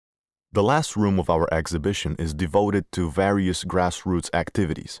The last room of our exhibition is devoted to various grassroots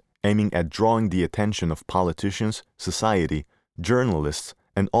activities, aiming at drawing the attention of politicians, society, journalists,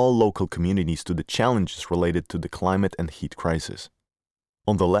 and all local communities to the challenges related to the climate and heat crisis.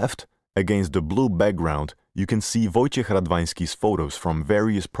 On the left, against the blue background, you can see Wojciech Radwański's photos from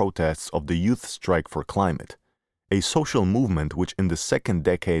various protests of the Youth Strike for Climate, a social movement which in the second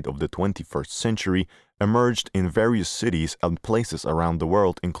decade of the 21st century emerged in various cities and places around the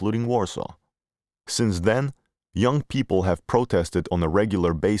world, including Warsaw. Since then, young people have protested on a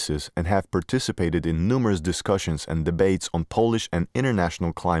regular basis and have participated in numerous discussions and debates on Polish and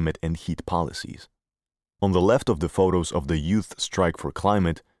international climate and heat policies. On the left of the photos of the Youth Strike for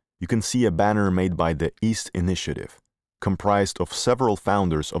Climate, you can see a banner made by the East Initiative, comprised of several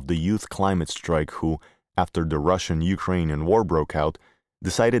founders of the youth climate strike who, after the Russian-Ukrainian war broke out,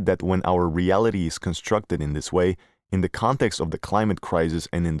 decided that when our reality is constructed in this way, in the context of the climate crisis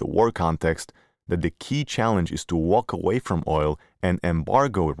and in the war context, that the key challenge is to walk away from oil and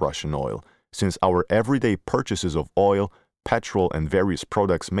embargo Russian oil, since our everyday purchases of oil, petrol, and various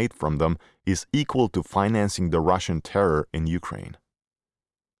products made from them is equal to financing the Russian terror in Ukraine.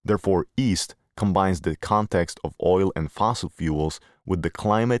 Therefore, East combines the context of oil and fossil fuels with the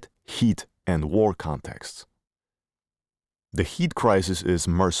climate, heat, and war contexts. The heat crisis is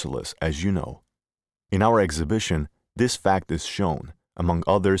merciless, as you know. In our exhibition, this fact is shown, among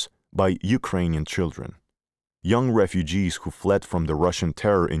others, by Ukrainian children, young refugees who fled from the Russian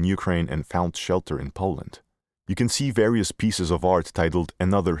terror in Ukraine and found shelter in Poland. You can see various pieces of art titled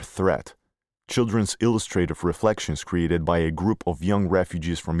Another Threat, children's illustrative reflections created by a group of young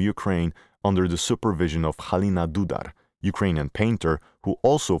refugees from Ukraine under the supervision of Halina Dudar, Ukrainian painter who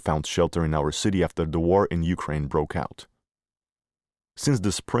also found shelter in our city after the war in Ukraine broke out. Since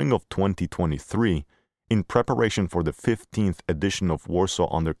the spring of 2023, in preparation for the 15th edition of Warsaw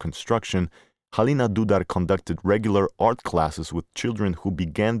Under Construction, Halina Dudar conducted regular art classes with children who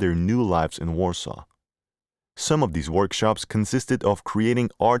began their new lives in Warsaw. Some of these workshops consisted of creating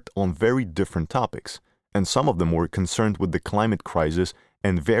art on very different topics, and some of them were concerned with the climate crisis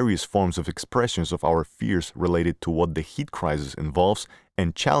and various forms of expressions of our fears related to what the heat crisis involves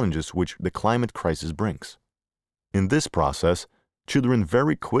and challenges which the climate crisis brings. In this process, children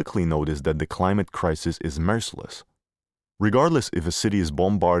very quickly noticed that the climate crisis is merciless. Regardless if a city is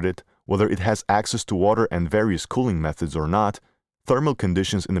bombarded, whether it has access to water and various cooling methods or not, thermal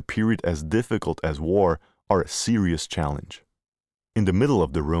conditions in a period as difficult as war are a serious challenge. In the middle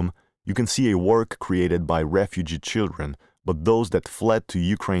of the room, you can see a work created by refugee children, but those that fled to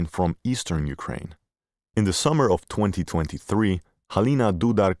Ukraine from eastern Ukraine. In the summer of 2023, Halina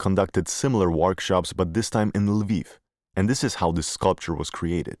Dudar conducted similar workshops, but this time in Lviv, and this is how this sculpture was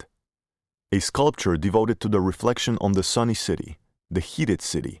created. A sculpture devoted to the reflection on the sunny city, the heated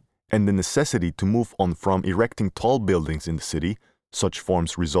city, and the necessity to move on from erecting tall buildings in the city, such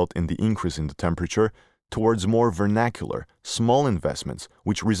forms result in the increase in the temperature, towards more vernacular, small investments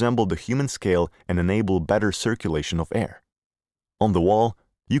which resemble the human scale and enable better circulation of air. On the wall,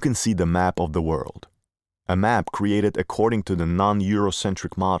 you can see the map of the world. A map created according to the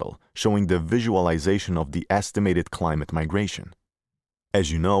non-Eurocentric model, showing the visualization of the estimated climate migration.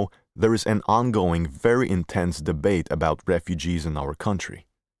 As you know, there is an ongoing, very intense debate about refugees in our country.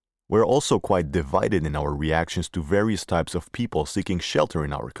 We're also quite divided in our reactions to various types of people seeking shelter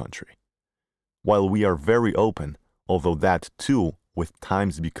in our country. While we are very open, although that too with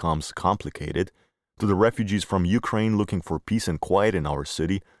times becomes complicated, to the refugees from Ukraine looking for peace and quiet in our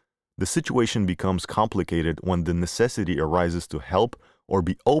city, the situation becomes complicated when the necessity arises to help or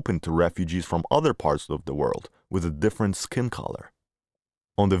be open to refugees from other parts of the world with a different skin color.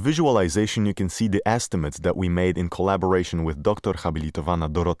 On the visualization you can see the estimates that we made in collaboration with Dr.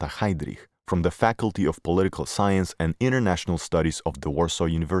 Habilitowana Dorota Heydrich from the Faculty of Political Science and International Studies of the Warsaw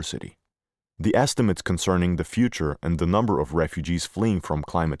University. The estimates concerning the future and the number of refugees fleeing from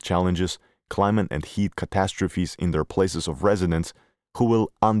climate challenges, climate and heat catastrophes in their places of residence, who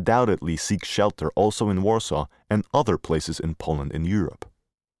will undoubtedly seek shelter also in Warsaw and other places in Poland and Europe.